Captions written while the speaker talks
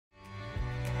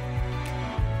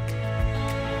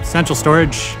Central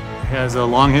Storage has a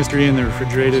long history in the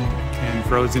refrigerated and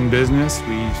frozen business.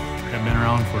 We have been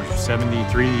around for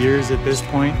 73 years at this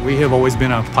point. We have always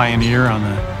been a pioneer on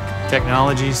the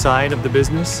technology side of the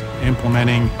business,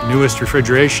 implementing newest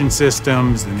refrigeration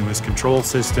systems, the newest control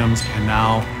systems, and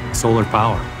now solar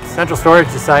power. Central Storage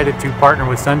decided to partner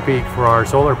with SunPeak for our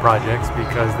solar projects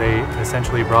because they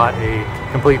essentially brought a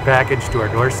complete package to our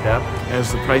doorstep.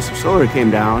 As the price of solar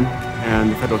came down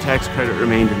and the federal tax credit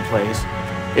remained in place,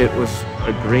 it was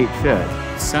a great fit.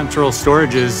 Central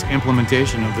Storage's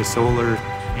implementation of the solar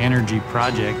energy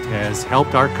project has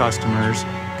helped our customers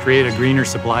create a greener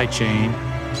supply chain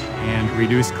and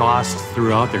reduce costs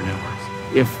throughout their networks.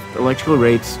 If electrical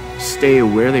rates stay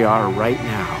where they are right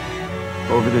now,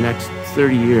 over the next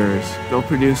 30 years, they'll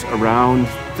produce around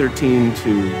 $13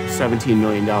 to $17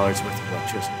 million worth of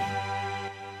electricity.